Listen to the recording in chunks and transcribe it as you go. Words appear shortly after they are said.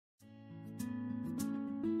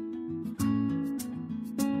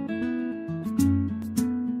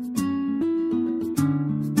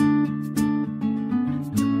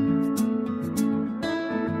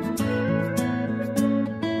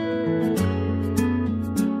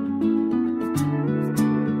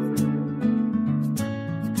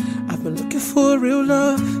for real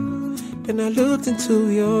love. Then I looked into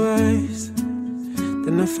your eyes.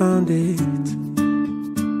 Then I found it.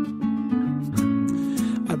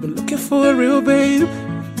 I've been looking for a real babe.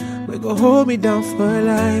 We gon' hold me down for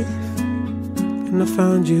life. And I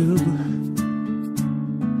found you.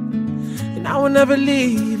 And I will never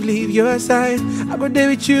leave your side. I go there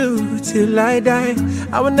with you till I die.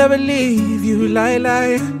 I will never leave you,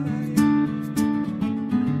 lie.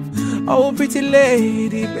 Oh, pretty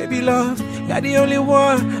lady, baby love, you're the only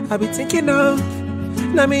one I be thinking of.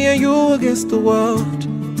 Now me and you against the world.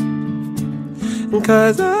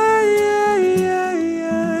 Cause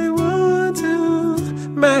I want to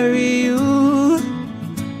marry you.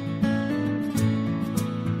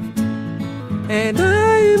 And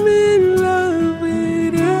I'm in love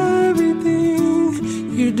with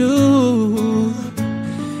everything you do.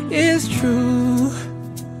 It's true.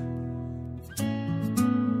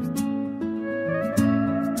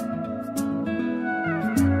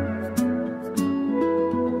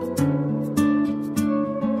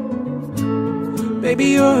 Baby,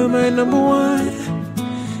 you're my number one.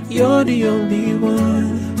 You're the only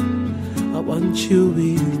one I want you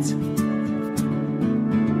with.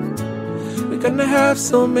 We're gonna have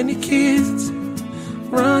so many kids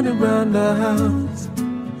running around the house.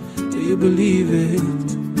 Do you believe it?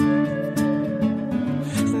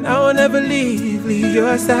 And I will never leave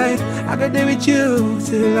your side. I go there with you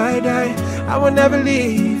till I die. I will never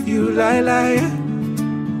leave you, lie.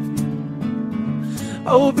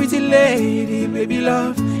 Oh, pretty lady, baby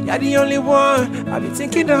love, you're the only one I be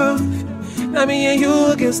thinking of. Now me and you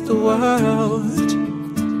against the world.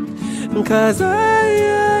 Cause I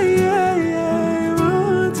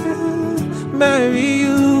want to marry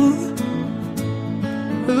you.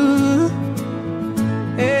 Ooh.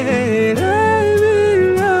 And I'm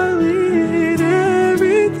in love with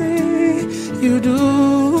everything you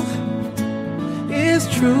do. It's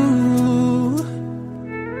true.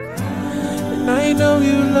 I know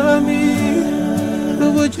you love me,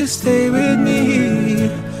 but would you stay with me?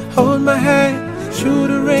 Hold my hand through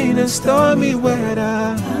the rain and stormy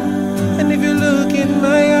weather. And if you look in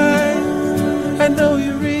my eyes, I know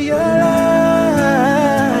you realize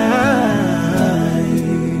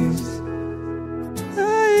I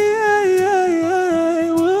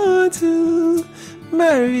want to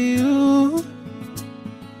marry you.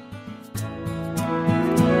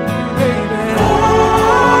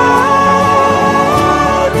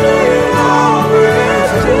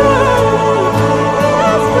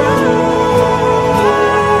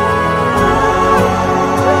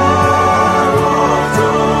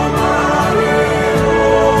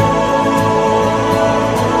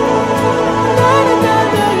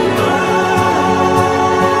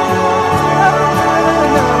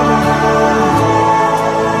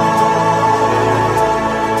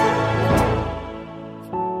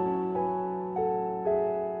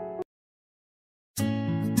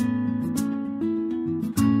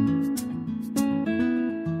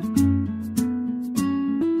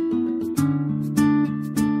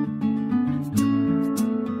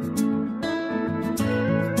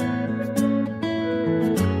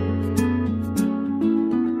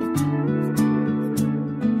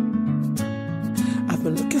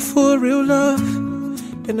 For real love,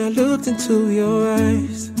 then I looked into your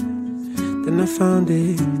eyes. Then I found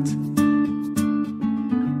it.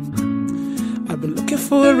 I've been looking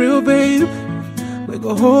for a real babe. We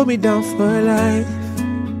gon' hold me down for life.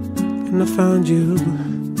 And I found you.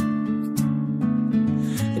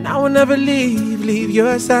 And I will never leave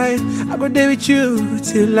your side. I go there with you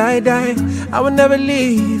till I die. I will never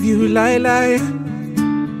leave you, lie.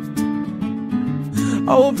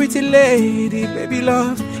 Oh, pretty lady, baby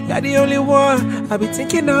love, you're the only one I be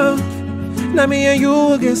thinking of. Now me and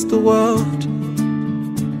you against the world.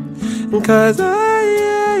 Cause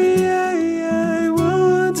I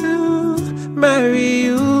want to marry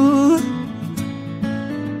you.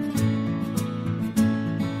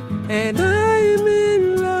 And